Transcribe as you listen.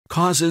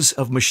Causes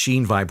of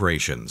machine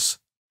vibrations.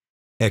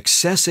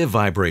 Excessive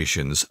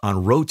vibrations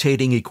on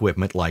rotating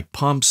equipment like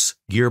pumps,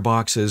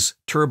 gearboxes,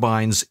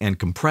 turbines, and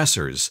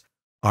compressors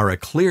are a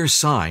clear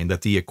sign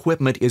that the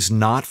equipment is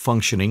not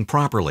functioning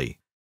properly.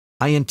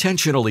 I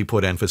intentionally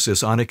put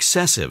emphasis on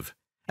excessive,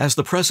 as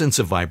the presence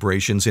of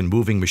vibrations in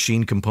moving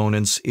machine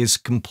components is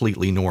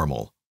completely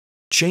normal.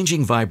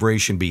 Changing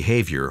vibration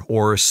behavior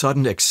or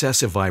sudden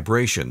excessive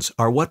vibrations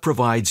are what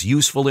provides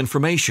useful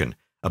information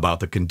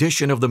about the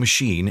condition of the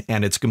machine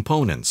and its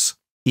components.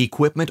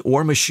 Equipment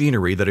or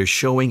machinery that is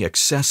showing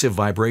excessive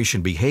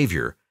vibration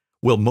behavior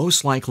will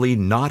most likely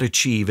not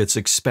achieve its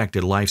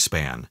expected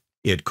lifespan.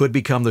 It could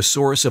become the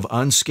source of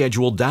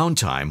unscheduled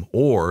downtime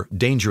or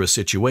dangerous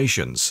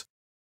situations.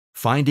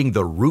 Finding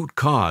the root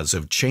cause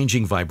of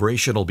changing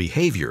vibrational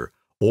behavior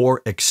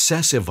or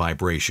excessive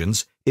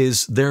vibrations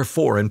is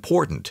therefore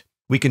important.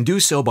 We can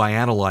do so by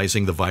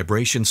analyzing the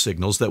vibration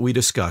signals that we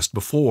discussed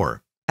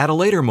before. At a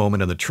later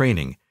moment in the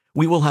training,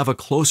 we will have a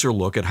closer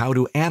look at how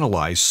to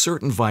analyze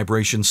certain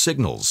vibration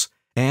signals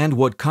and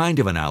what kind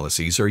of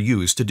analyses are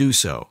used to do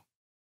so.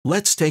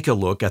 Let's take a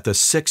look at the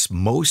 6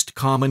 most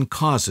common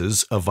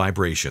causes of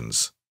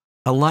vibrations.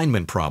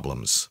 Alignment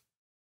problems.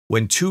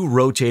 When 2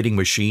 rotating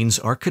machines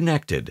are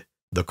connected,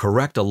 the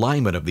correct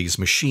alignment of these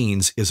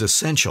machines is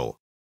essential.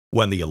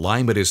 When the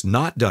alignment is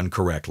not done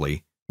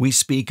correctly, we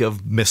speak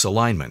of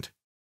misalignment.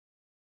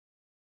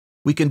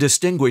 We can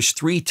distinguish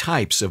 3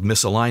 types of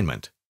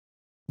misalignment.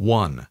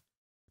 1.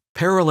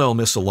 Parallel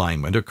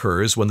misalignment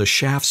occurs when the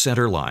shaft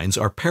center lines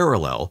are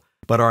parallel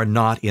but are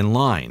not in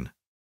line.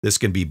 This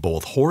can be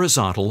both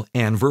horizontal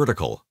and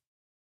vertical.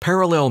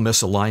 Parallel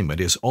misalignment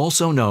is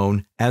also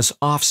known as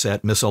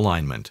offset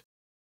misalignment.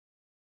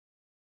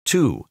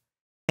 2.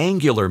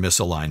 Angular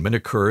misalignment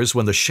occurs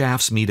when the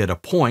shafts meet at a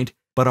point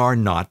but are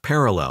not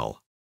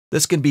parallel.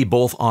 This can be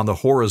both on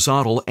the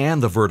horizontal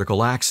and the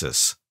vertical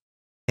axis.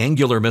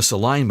 Angular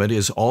misalignment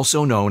is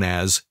also known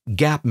as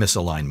gap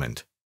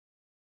misalignment.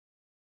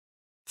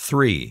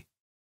 3.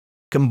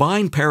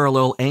 Combined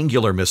parallel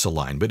angular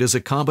misalignment is a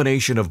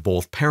combination of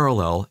both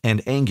parallel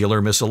and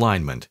angular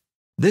misalignment.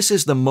 This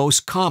is the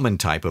most common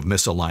type of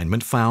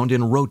misalignment found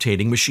in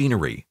rotating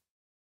machinery.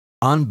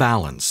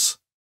 Unbalance.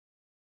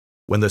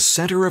 When the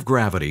center of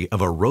gravity of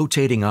a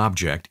rotating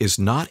object is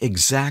not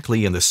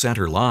exactly in the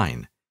center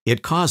line,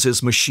 it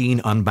causes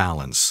machine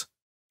unbalance.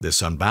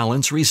 This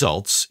unbalance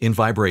results in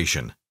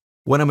vibration.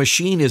 When a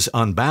machine is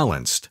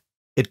unbalanced,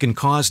 it can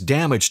cause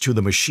damage to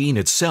the machine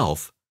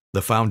itself,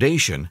 the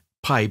foundation,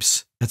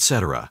 pipes,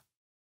 etc.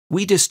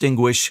 We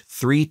distinguish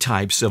 3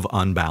 types of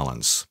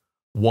unbalance.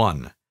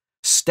 1.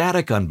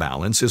 Static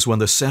unbalance is when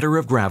the center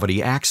of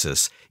gravity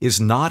axis is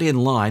not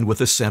in line with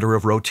the center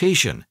of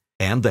rotation,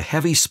 and the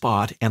heavy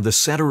spot and the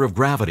center of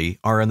gravity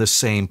are in the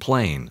same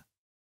plane.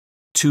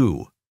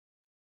 2.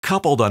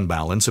 Coupled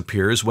unbalance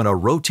appears when a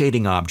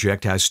rotating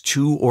object has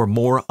 2 or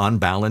more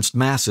unbalanced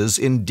masses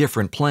in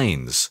different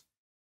planes.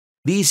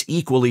 These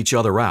equal each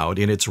other out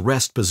in its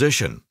rest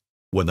position.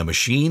 When the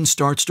machine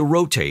starts to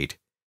rotate,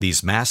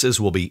 these masses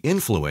will be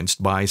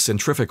influenced by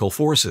centrifugal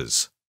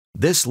forces.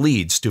 This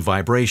leads to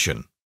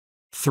vibration.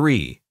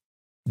 3.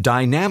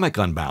 Dynamic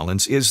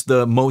unbalance is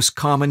the most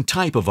common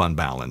type of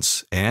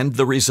unbalance and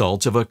the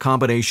result of a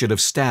combination of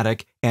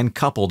static and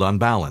coupled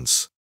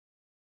unbalance.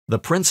 The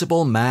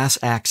principal mass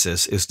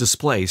axis is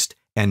displaced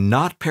and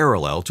not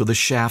parallel to the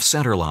shaft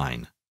center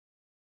line.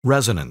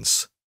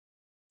 Resonance.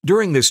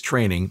 During this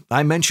training,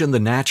 I mentioned the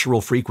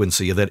natural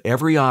frequency that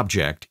every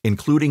object,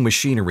 including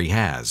machinery,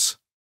 has.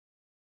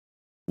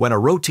 When a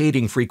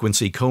rotating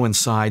frequency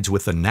coincides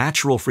with the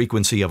natural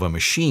frequency of a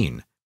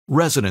machine,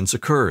 resonance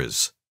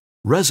occurs.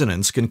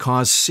 Resonance can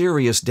cause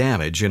serious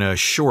damage in a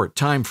short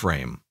time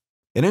frame.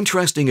 An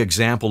interesting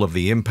example of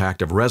the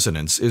impact of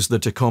resonance is the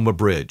Tacoma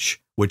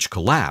Bridge, which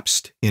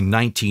collapsed in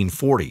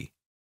 1940.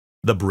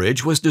 The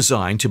bridge was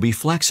designed to be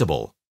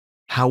flexible.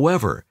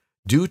 However,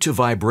 due to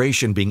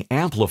vibration being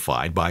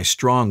amplified by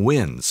strong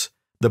winds,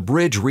 the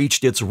bridge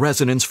reached its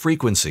resonance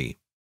frequency.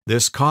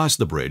 This caused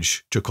the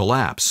bridge to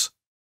collapse.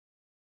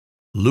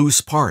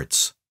 Loose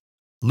parts.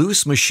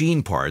 Loose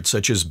machine parts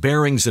such as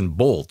bearings and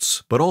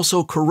bolts, but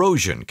also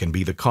corrosion, can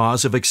be the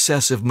cause of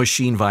excessive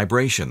machine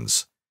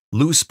vibrations.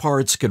 Loose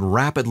parts can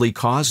rapidly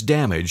cause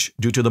damage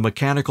due to the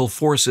mechanical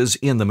forces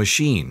in the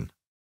machine.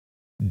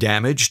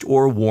 Damaged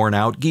or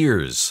worn-out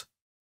gears.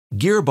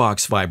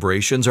 Gearbox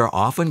vibrations are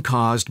often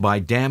caused by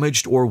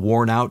damaged or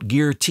worn-out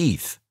gear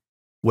teeth.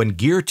 When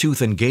gear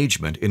tooth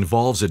engagement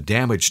involves a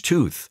damaged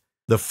tooth,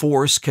 the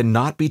force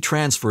cannot be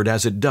transferred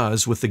as it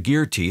does with the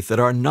gear teeth that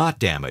are not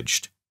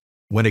damaged.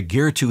 When a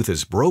gear tooth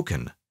is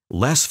broken,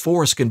 less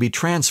force can be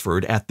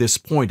transferred at this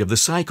point of the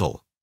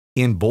cycle.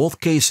 In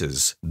both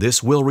cases,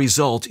 this will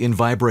result in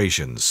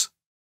vibrations.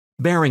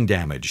 Bearing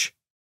damage.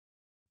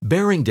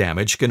 Bearing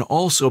damage can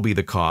also be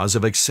the cause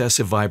of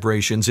excessive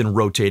vibrations in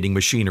rotating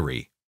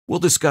machinery. We'll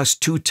discuss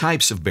 2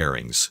 types of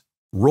bearings: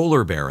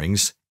 roller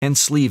bearings and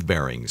sleeve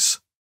bearings.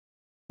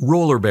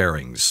 Roller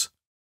bearings.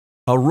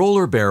 A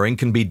roller bearing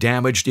can be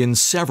damaged in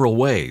several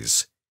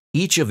ways.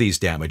 Each of these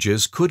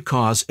damages could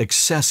cause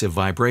excessive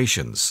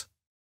vibrations.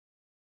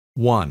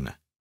 1.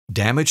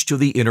 Damage to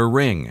the inner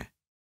ring.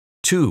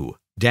 2.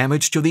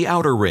 Damage to the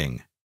outer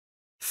ring.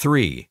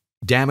 3.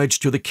 Damage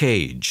to the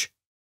cage.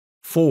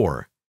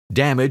 4.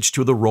 Damage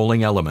to the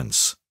rolling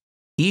elements.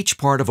 Each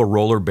part of a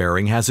roller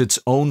bearing has its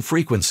own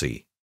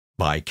frequency.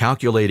 By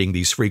calculating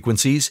these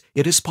frequencies,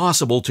 it is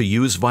possible to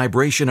use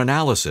vibration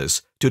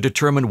analysis to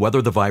determine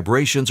whether the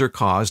vibrations are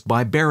caused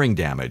by bearing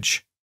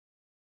damage.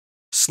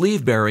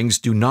 Sleeve bearings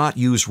do not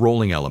use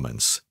rolling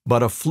elements,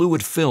 but a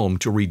fluid film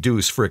to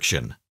reduce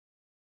friction.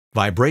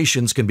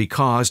 Vibrations can be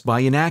caused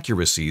by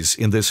inaccuracies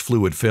in this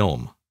fluid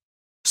film.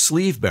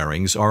 Sleeve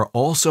bearings are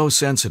also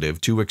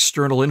sensitive to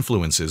external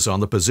influences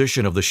on the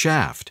position of the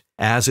shaft,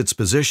 as its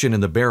position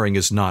in the bearing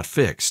is not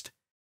fixed.